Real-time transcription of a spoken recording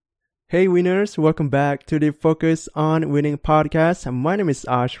Hey winners, welcome back to the Focus on Winning podcast. My name is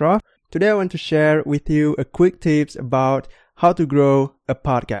Ashraf. Today I want to share with you a quick tips about how to grow a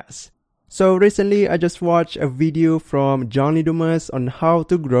podcast. So recently I just watched a video from John Lee Dumas on how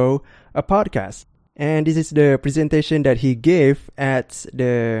to grow a podcast. And this is the presentation that he gave at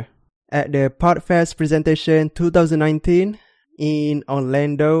the Podfest presentation 2019 in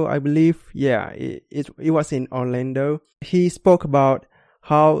Orlando, I believe. Yeah, it was in Orlando. He spoke about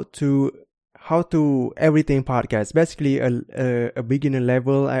how to everything podcast, basically a beginner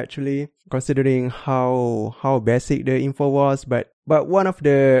level actually, considering how basic the info was. But one of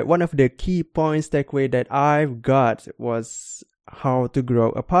the key points takeaway that I've got was how to grow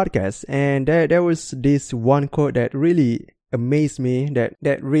a podcast, and there was this one quote that really amazed me,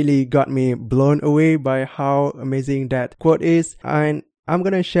 that really got me blown away by how amazing that quote is, and I'm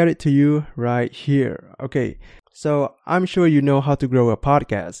gonna share it to you right here. Okay. So I'm sure you know how to grow a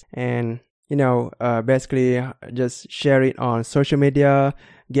podcast, and basically just share it on social media,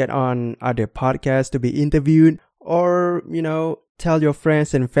 get on other podcasts to be interviewed, or tell your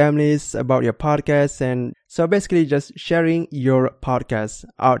friends and families about your podcast. And so basically just sharing your podcast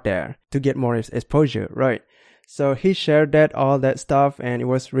out there to get more exposure, right? So he shared all that stuff, and it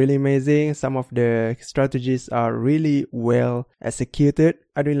was really amazing. Some of the strategies are really well executed.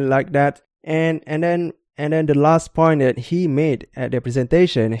 I really like that. And then the last point that he made at the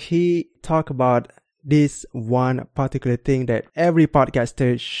presentation, he talked about this one particular thing that every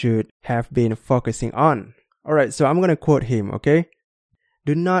podcaster should have been focusing on. Alright, so I'm going to quote him, okay?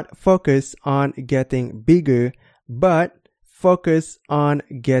 Do not focus on getting bigger, but focus on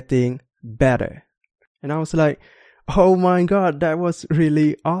getting better. And I was like, oh my God, that was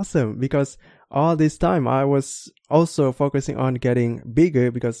really awesome, because all this time I was also focusing on getting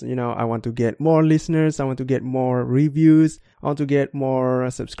bigger because, I want to get more listeners, I want to get more reviews, I want to get more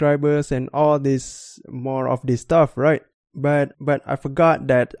subscribers and all this, more of this stuff, right? But I forgot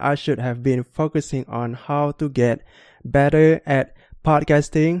that I should have been focusing on how to get better at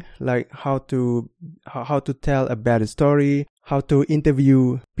podcasting, like how to tell a better story, how to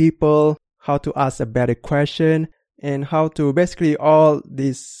interview people, how to ask a better question, and how to basically all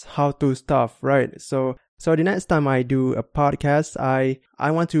this how-to stuff, right? So the next time I do a podcast, I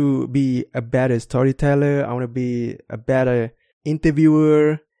want to be a better storyteller. I want to be a better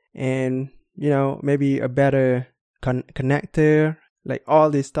interviewer, and maybe a better connector, like all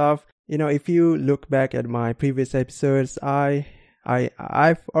this stuff. If you look back at my previous episodes, I've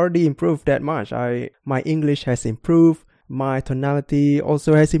already improved that much. My English has improved, my tonality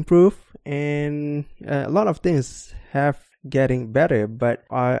also has improved, and a lot of things have getting better, but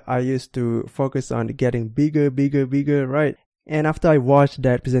I used to focus on getting bigger, right? And after I watched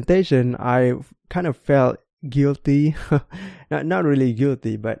that presentation, I kind of felt guilty. not really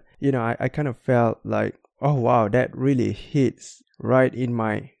guilty, but I kind of felt like, oh wow, that really hits right in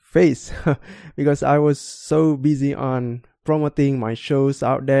my face because I was so busy on promoting my shows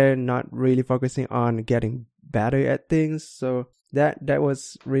out there, not really focusing on getting better at things. So that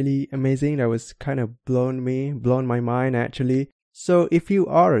was really amazing. That was kind of blown my mind actually. So if you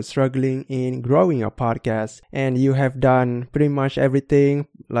are struggling in growing your podcast and you have done pretty much everything,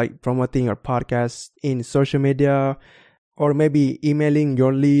 like promoting your podcast in social media, or maybe emailing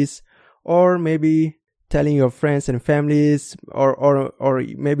your list, or maybe telling your friends and families, or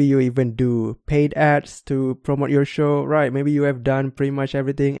maybe you even do paid ads to promote your show, right? Maybe you have done pretty much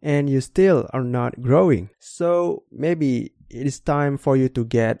everything and you still are not growing. So maybe it is time for you to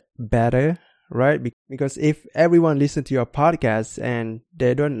get better, right? Because if everyone listens to your podcast and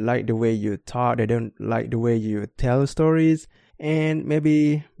they don't like the way you talk, they don't like the way you tell stories, and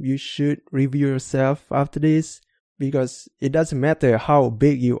maybe you should review yourself after this, because it doesn't matter how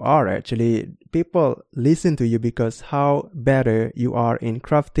big you are actually. People listen to you because how better you are in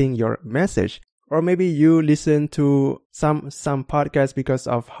crafting your message. Or maybe you listen to some podcasts because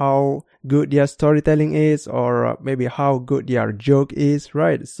of how good their storytelling is, or maybe how good their joke is,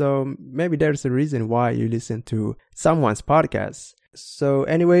 right? So maybe there's a reason why you listen to someone's podcast. So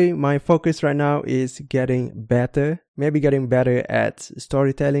anyway, my focus right now is getting better. Maybe getting better at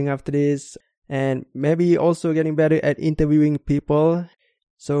storytelling after this, and maybe also getting better at interviewing people.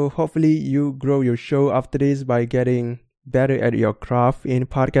 So hopefully you grow your show after this by getting better at your craft in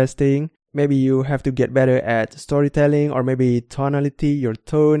podcasting. Maybe you have to get better at storytelling, or maybe tonality, your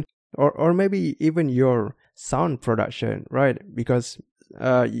tone, or maybe even your sound production, right? Because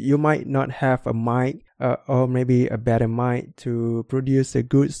you might not have a mic or maybe a better mic to produce a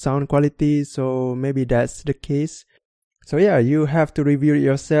good sound quality. So maybe that's the case. So yeah, you have to review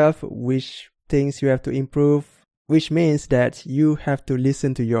yourself, which things you have to improve, which means that you have to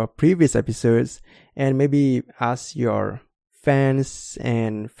listen to your previous episodes and maybe ask your fans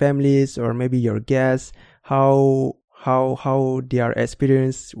and families or maybe your guests how their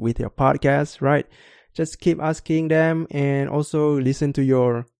experience with your podcast, right? Just keep asking them and also listen to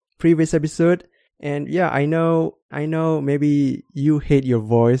your previous episode. And yeah, I know maybe you hate your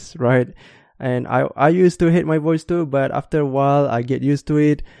voice, right? And I used to hate my voice too, but after a while I get used to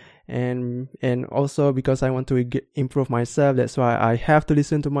it. And also because I want to improve myself, that's why I have to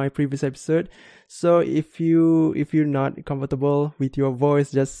listen to my previous episode. So if you're not comfortable with your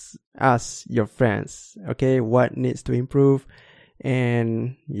voice, just ask your friends, okay, what needs to improve.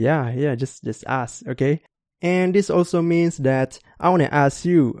 And yeah, just ask, okay? And this also means that I want to ask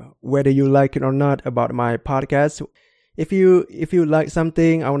you whether you like it or not about my podcast. If you like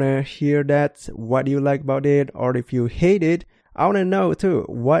something, I want to hear that. What do you like about it? Or if you hate it, I want to know too,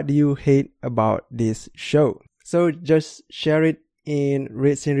 what do you hate about this show? So just share it in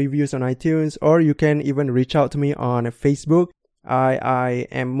rates and reviews on iTunes, or you can even reach out to me on Facebook. I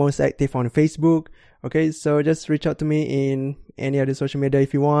am most active on Facebook. Okay, so just reach out to me in any other social media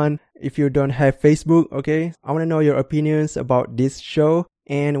if you want. If you don't have Facebook, okay, I want to know your opinions about this show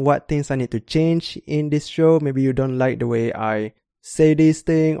and what things I need to change in this show. Maybe you don't like the way I say this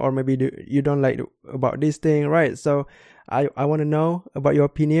thing, or maybe you don't like about this thing, right? So I want to know about your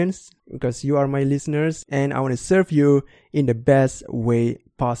opinions because you are my listeners and I want to serve you in the best way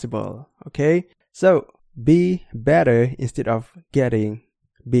possible, okay? So be better instead of getting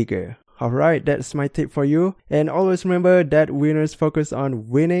bigger. Alright, that's my tip for you. And always remember that winners focus on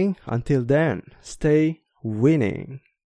winning. Until then, stay winning.